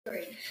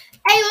Hey,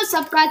 what's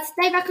up guys,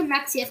 today back on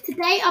Max here.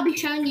 Today I'll be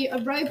showing you a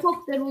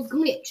Roblox Bedwars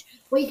glitch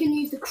where you can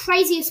use the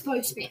craziest bow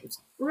spams.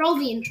 Roll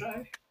the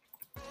intro.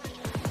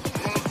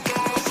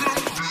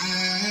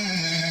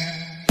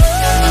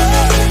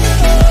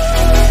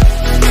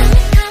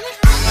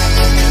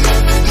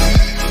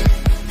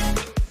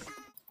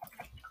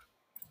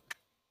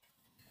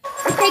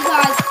 Okay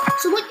guys,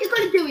 so what you're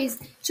going to do is,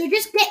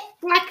 just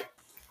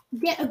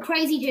get a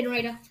crazy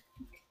generator.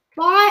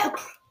 Buy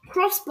a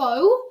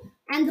crossbow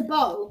and the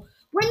bow.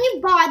 When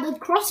you buy the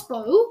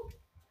crossbow,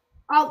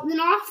 then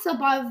after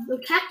buy the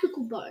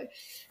tactical bow.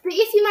 But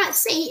if you might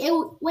see,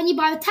 when you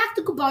buy the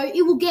tactical bow,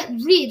 it will get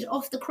rid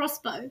of the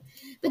crossbow.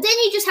 But then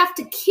you just have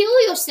to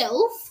kill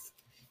yourself,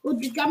 or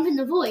just jump in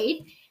the void,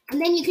 and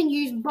then you can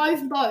use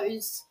both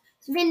bows.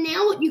 So then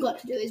now what you got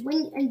to do is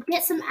and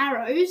get some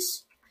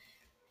arrows,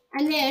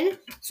 and then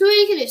so what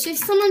you can do. So if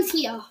someone's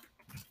here,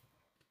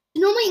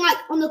 normally like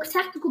on the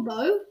tactical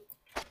bow, you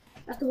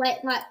have to wait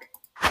like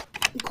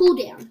a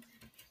cooldown.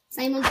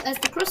 Same as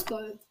the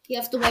crossbow, you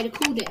have to wait a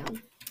cooldown.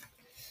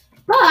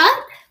 But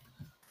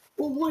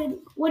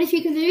what if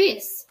you can do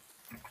this?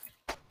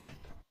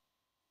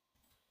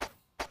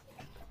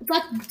 It's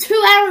like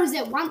 2 arrows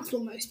at once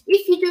almost,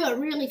 if you do it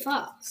really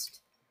fast.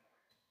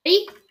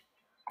 See?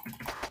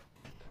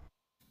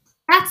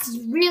 That's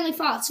really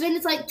fast. So then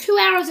it's like 2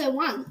 arrows at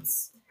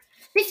once.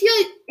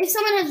 If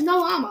someone has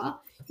no armor,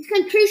 you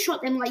can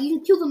two-shot them, like you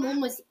can kill them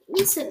almost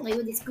instantly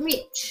with this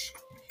glitch.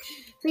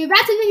 So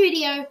that's it for the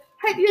video.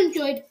 Hope you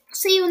enjoyed.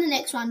 See you in the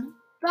next one.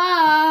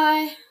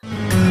 Bye.